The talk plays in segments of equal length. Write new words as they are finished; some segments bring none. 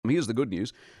Here's the good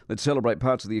news. Let's celebrate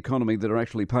parts of the economy that are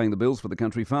actually paying the bills for the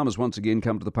country. Farmers once again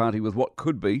come to the party with what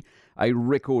could be a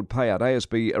record payout.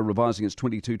 ASB are revising its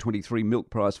 22-23 milk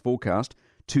price forecast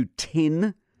to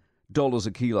 $10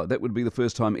 a kilo. That would be the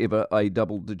first time ever a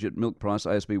double-digit milk price.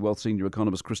 ASB Wealth Senior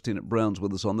Economist Tennent-Brown's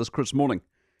with us on this. Chris, morning.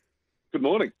 Good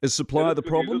morning. Is supply the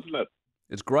problem? News, isn't it?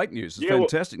 It's great news. It's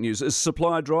fantastic news. Is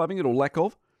supply driving it or lack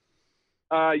of?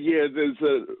 There's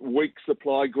a weak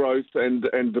supply growth and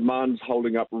demand's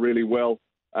holding up really well.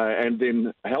 And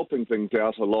then helping things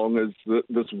out along is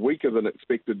this weaker than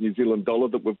expected New Zealand dollar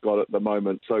that we've got at the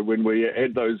moment. So when we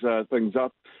add those things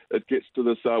up, it gets to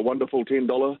this wonderful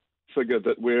 $10 figure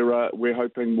that we're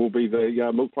hoping will be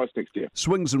the milk price next year.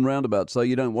 Swings and roundabouts, though.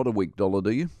 You don't want a weak dollar,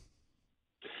 do you?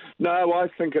 No, I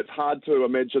think it's hard to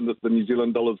imagine that the New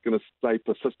Zealand dollar is going to stay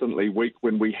persistently weak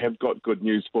when we have got good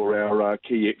news for our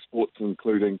key exports,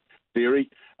 including dairy.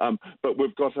 But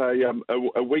we've got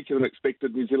a weaker than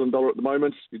expected New Zealand dollar at the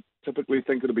moment. You typically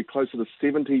think it'll be closer to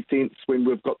 70 cents when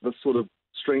we've got this sort of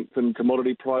strength in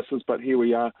commodity prices, but here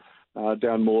we are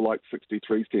down more like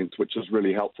 63 cents, which is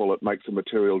really helpful. It makes a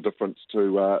material difference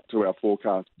to our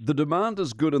forecast. The demand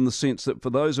is good in the sense that for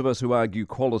those of us who argue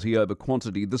quality over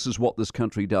quantity, this is what this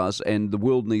country does, and the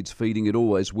world needs feeding, it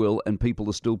always will, and people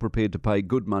are still prepared to pay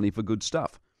good money for good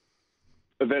stuff.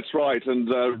 That's right, and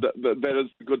that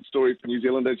is a good story for New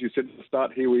Zealand. As you said at the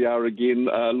start, here we are again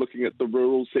looking at the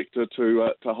rural sector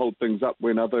to hold things up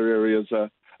when other areas are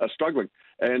struggling.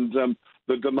 And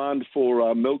the demand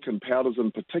for milk and powders in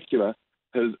particular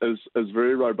is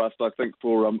very robust. I think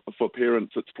for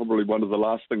parents, it's probably one of the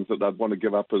last things that they'd want to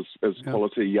give up as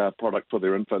quality product for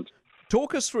their infant.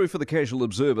 Talk us through, for the casual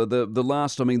observer,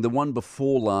 the one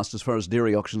before last, as far as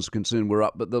dairy auctions are concerned, were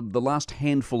up, but the last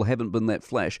handful haven't been that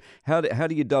flash. How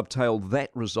do you dovetail that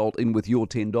result in with your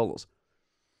 $10?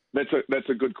 That's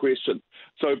a good question.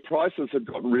 So prices have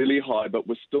got really high, but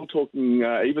we're still talking,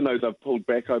 even though they've pulled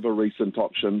back over recent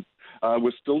auctions,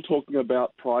 we're still talking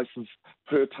about prices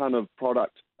per tonne of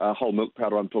product, whole milk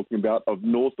powder I'm talking about, of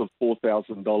north of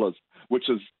 $4,000, which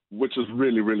is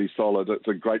really, really solid. It's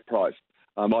a great price.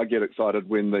 I get excited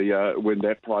when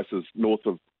that price is north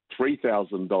of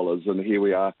 $3,000, and here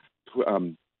we are,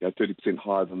 30%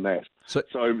 higher than that. So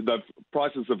the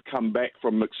prices have come back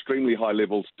from extremely high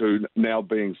levels to now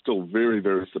being still very,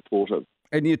 very supportive.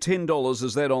 And your $10,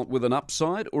 is that on with an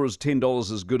upside, or is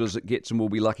 $10 as good as it gets and we'll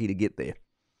be lucky to get there?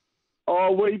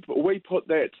 Oh, we put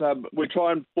that, we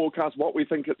try and forecast what we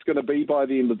think it's going to be by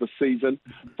the end of the season.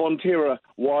 Fonterra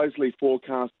wisely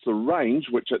forecasts a range,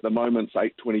 which at the moment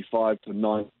is $8.25 to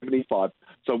 $9.75.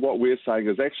 So what we're saying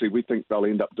is actually we think they'll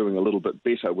end up doing a little bit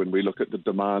better when we look at the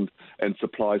demand and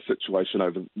supply situation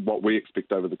over what we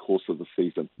expect over the course of the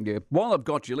season. Yeah. While I've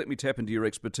got you, let me tap into your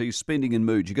expertise, spending and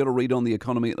mood. You've got to read on the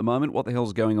economy at the moment. What the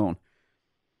hell's going on?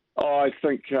 Oh, I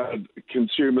think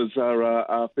consumers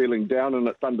are feeling down, and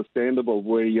it's understandable.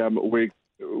 We've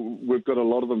got a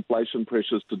lot of inflation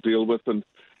pressures to deal with, and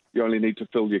you only need to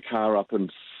fill your car up and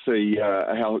see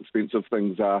how expensive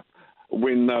things are.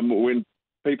 When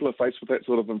people are faced with that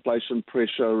sort of inflation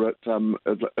pressure, it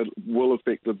will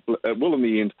in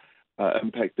the end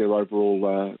impact their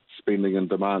overall spending and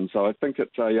demand. So I think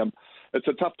it's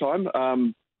a tough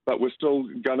time. But we're still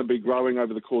going to be growing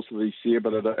over the course of this year,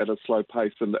 but at a slow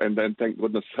pace. And thank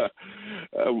goodness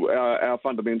our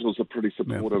fundamentals are pretty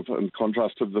supportive in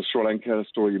contrast to the Sri Lanka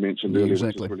story you mentioned earlier.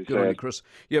 Exactly. Which is really Good sad. on you, Chris.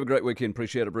 You have a great weekend.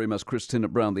 Appreciate it very much. Chris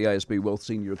Tennent-Brown, the ASB Wealth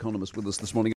Senior Economist, with us this morning.